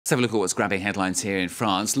Let's have a look at what's grabbing headlines here in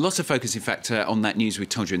France. Lots of focus, in fact, on that news we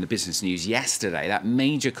told you in the business news yesterday, that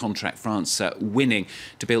major contract France winning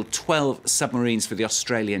to build 12 submarines for the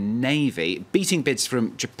Australian Navy, beating bids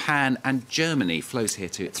from Japan and Germany. Flo's here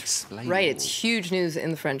to explain. Right, it's huge news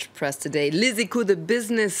in the French press today. Les Echos, the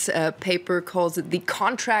business paper, calls it the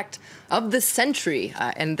contract of the century.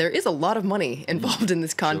 And there is a lot of money involved in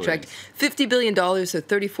this contract. Sure $50 billion, so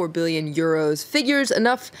 34 billion euros. Figures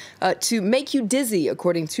enough to make you dizzy,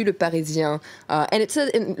 according to Le Parisien. And it says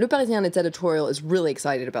in Le Parisien, its editorial is really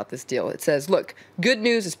excited about this deal. It says, look, good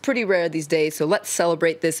news is pretty rare these days, so let's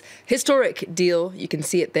celebrate this historic deal. You can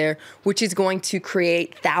see it there, which is going to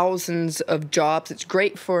create thousands of jobs. It's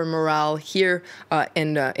great for morale here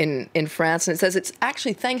in France. And it says it's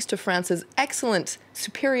actually thanks to France's excellent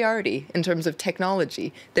superiority in terms of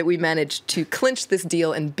technology that we managed to clinch this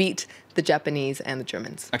deal and beat the Japanese and the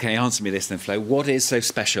Germans. OK, answer me this then, Flo. What is so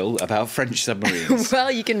special about French submarines?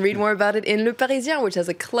 Well, you can read more about it in Le Parisien, which has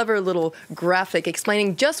a clever little graphic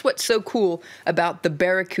explaining just what's so cool about the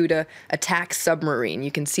Barracuda attack submarine.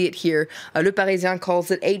 You can see it here. Le Parisien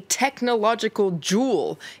calls it a technological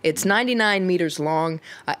jewel. It's 99 meters long,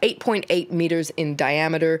 8.8 meters in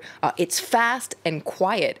diameter. It's fast and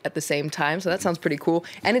quiet at the same time, so that sounds pretty cool.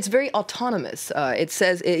 And it's very autonomous. It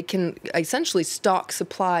says it can essentially stock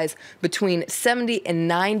supplies between 70 and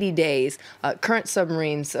 90 days. Current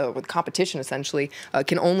submarines, with competition essentially,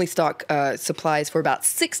 can only stock supplies for about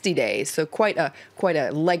 60 days. So quite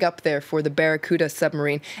a leg up there for the Barracuda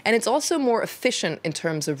submarine. And it's also more efficient in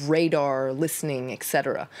terms of radar, listening,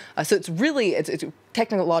 etc. So it's really, it's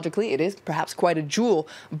technologically, it is perhaps quite a jewel.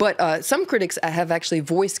 But some critics have actually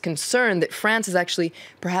voiced concern that France is actually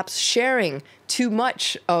perhaps sharing too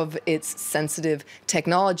much of its sensitive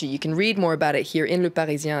technology. You can read more about it here in Le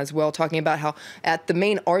Parisien as well, talking about how at the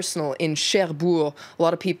main arsenal in Cherbourg, a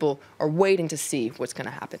lot of people are waiting to see what's going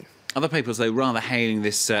to happen. Other papers, though, rather hailing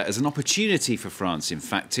this as an opportunity for France, in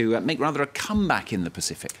fact, to make rather a comeback in the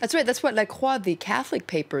Pacific. That's right. That's what La Croix, the Catholic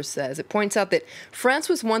paper, says. It points out that France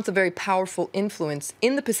was once a very powerful influence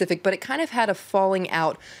in the Pacific, but it kind of had a falling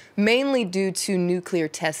out, mainly due to nuclear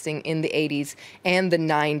testing in the 80s and the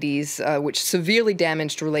 90s, which severely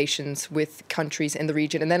damaged relations with countries in the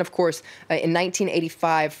region. And then, of course, in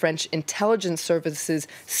 1985, French intelligence services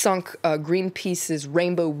sunk Greenpeace's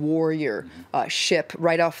Rainbow Warrior ship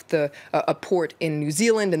right off a port in New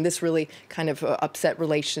Zealand, and this really kind of upset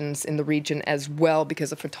relations in the region as well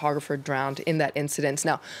because a photographer drowned in that incident.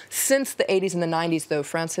 Now, since the 80s and the 90s, though,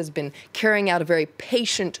 France has been carrying out a very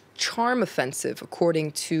patient charm offensive,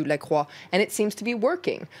 according to La Croix, and it seems to be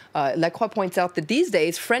working. La Croix points out that these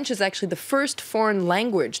days, French is actually the first foreign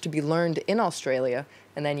language to be learned in Australia,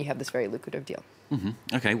 and then you have this very lucrative deal.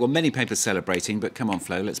 OK, well, many papers celebrating, but come on,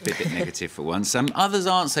 Flo, let's be a bit negative for once. Others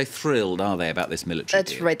aren't so thrilled, are they, about this military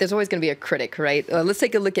deal? That's right. There's always going to be a critic, right? Let's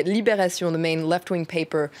take a look at Libération, the main left-wing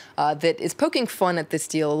paper that is poking fun at this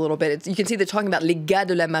deal a little bit. You can see they're talking about les gars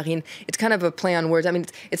de la marine. It's kind of a play on words. I mean,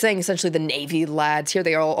 it's saying essentially the Navy lads. Here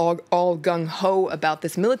they are all gung-ho about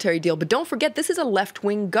this military deal. But don't forget, this is a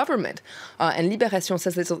left-wing government. And Libération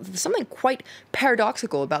says there's something quite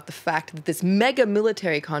paradoxical about the fact that this mega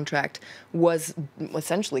military contract was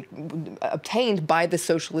essentially obtained by the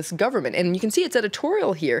socialist government. And you can see its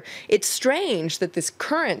editorial here. It's strange that this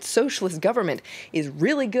current socialist government is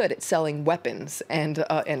really good at selling weapons and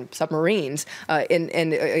submarines.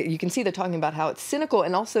 And you can see they're talking about how it's cynical.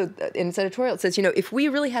 And also in its editorial, it says, you know, if we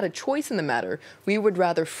really had a choice in the matter, we would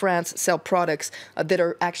rather France sell products that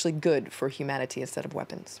are actually good for humanity instead of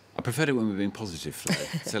weapons. I preferred it when we were being positive, Flo.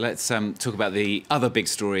 So let's talk about the other big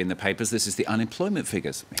story in the papers. This is the unemployment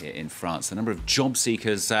figures here in France. The number of job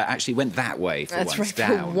seekers actually went that way for once. That's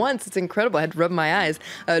right, for once. It's incredible. I had to rub my eyes.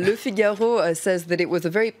 Le Figaro says that it was a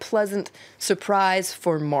very pleasant surprise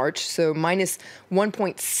for March, so minus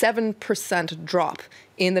 1.7% drop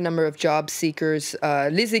in the number of job seekers.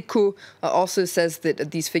 Les Echos also says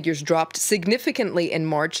that these figures dropped significantly in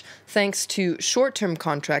March thanks to short-term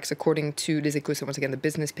contracts, according to Les Echos, so once again, the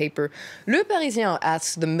business paper. Le Parisien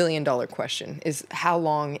asks the million-dollar question, is how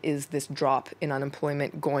long is this drop in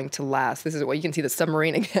unemployment going to last? This is what you can see the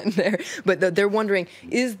submarine again there. But they're wondering,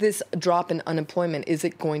 is this drop in unemployment, is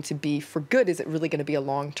it going to be for good? Is it really going to be a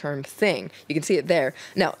long-term thing? You can see it there.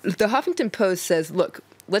 Now, the Huffington Post says, look,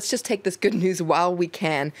 let's just take this good news while we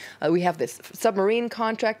can. We have this submarine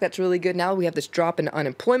contract that's really good. Now we have this drop in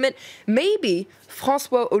unemployment. Maybe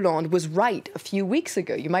François Hollande was right a few weeks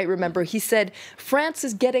ago. You might remember he said France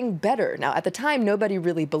is getting better. Now, at the time, nobody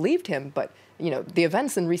really believed him, but you know, the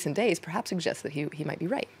events in recent days perhaps suggest that he might be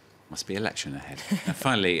right. Must be election ahead. Now,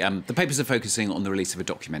 finally, the papers are focusing on the release of a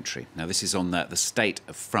documentary. Now, this is on the state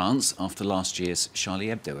of France after last year's Charlie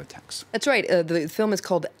Hebdo attacks. That's right. The film is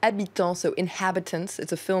called Habitants, so Inhabitants.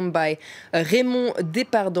 It's a film by Raymond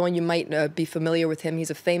Depardon. You might be familiar with him. He's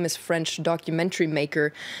a famous French documentary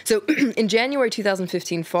maker. So in January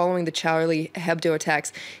 2015, following the Charlie Hebdo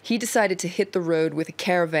attacks, he decided to hit the road with a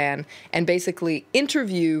caravan and basically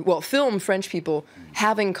film French people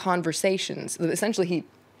having conversations. Essentially, he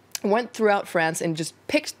went throughout France and just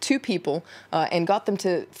picked two people and got them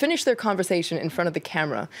to finish their conversation in front of the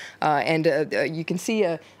camera. You can see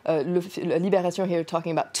Libération here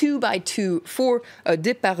talking about 2 by 2 for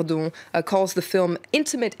Depardon, calls the film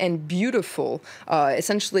intimate and beautiful.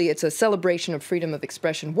 Essentially, it's a celebration of freedom of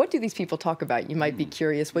expression. What do these people talk about? You might be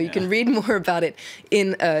curious. Well, you can read more about it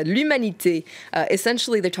in L'Humanité.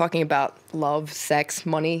 Essentially, they're talking about love, sex,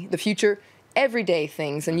 money, the future, everyday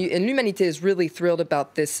things, and L'Humanité is really thrilled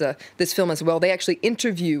about this film as well. They actually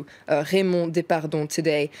interview Raymond Depardon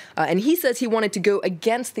today, and he says he wanted to go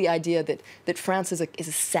against the idea that France is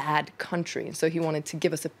a sad country, and so he wanted to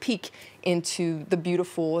give us a peek into the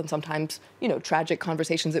beautiful and sometimes tragic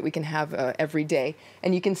conversations that we can have every day.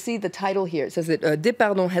 And you can see the title here. It says that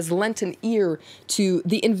Depardon has lent an ear to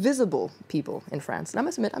the invisible people in France. And I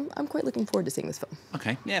must admit, I'm quite looking forward to seeing this film.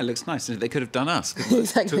 Okay, yeah, it looks nice. They could have done us.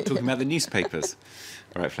 Exactly. Talking about the newspapers.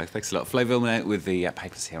 All right, Flo, thanks a lot. Flo Villeneuve with the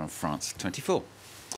papers here on France 24.